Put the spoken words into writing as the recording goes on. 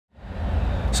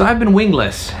So I've been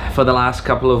wingless for the last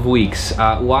couple of weeks.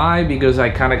 Why? Because I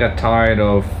kind of got tired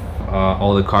of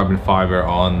all the carbon fiber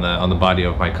on the body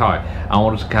of my car. I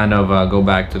wanted to kind of go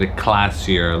back to the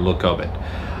classier look of it.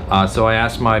 So I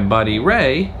asked my buddy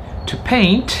Ray to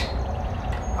paint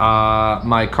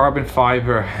my carbon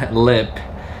fiber lip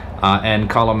and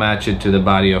color match it to the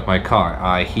body of my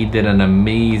car. He did an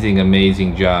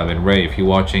amazing job, and Ray, if you're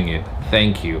watching it,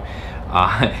 thank you.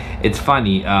 It's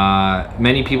funny,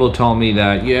 many people told me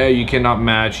that, yeah, you cannot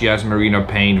match Yas Marino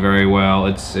paint very well,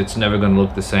 it's never gonna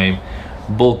look the same.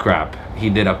 Bullcrap. He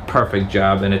did a perfect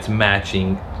job and it's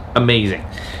matching amazing.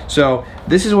 So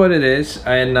this is what it is,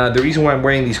 and the reason why I'm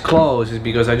wearing these clothes is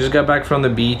because I just got back from the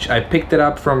beach. I picked it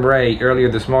up from Ray earlier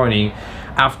this morning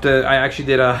after I actually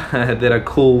did a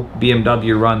cool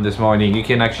BMW run this morning. You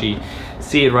can actually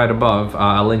see it right above.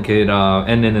 I'll link it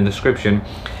and in the description.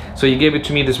 So he gave it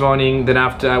to me this morning. Then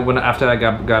after I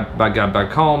got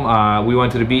back home, we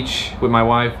went to the beach with my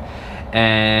wife,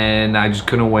 and I just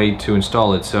couldn't wait to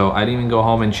install it. So I didn't even go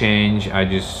home and change. I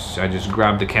just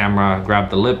grabbed the camera,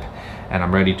 grabbed the lip, and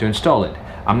I'm ready to install it.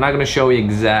 I'm not gonna show you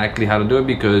exactly how to do it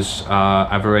because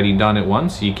I've already done it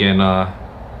once. You can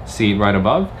see it right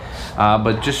above.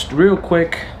 But just real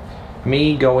quick,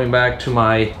 me going back to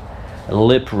my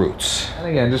lip roots. And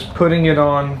again, just putting it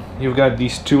on. You've got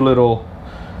these two little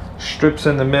strips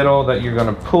in the middle that you're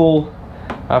gonna pull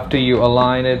after you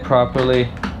align it properly.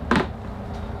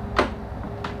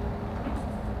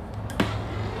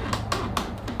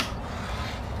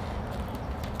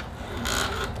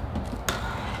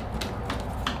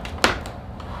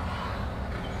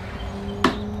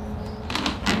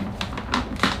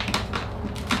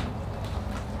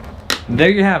 There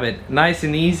you have it, nice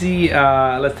and easy.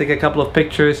 Let's take a couple of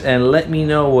pictures and let me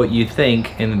know what you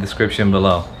think in the description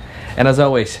below. And as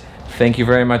always, thank you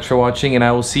very much for watching, and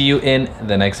I will see you in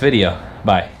the next video.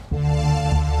 Bye.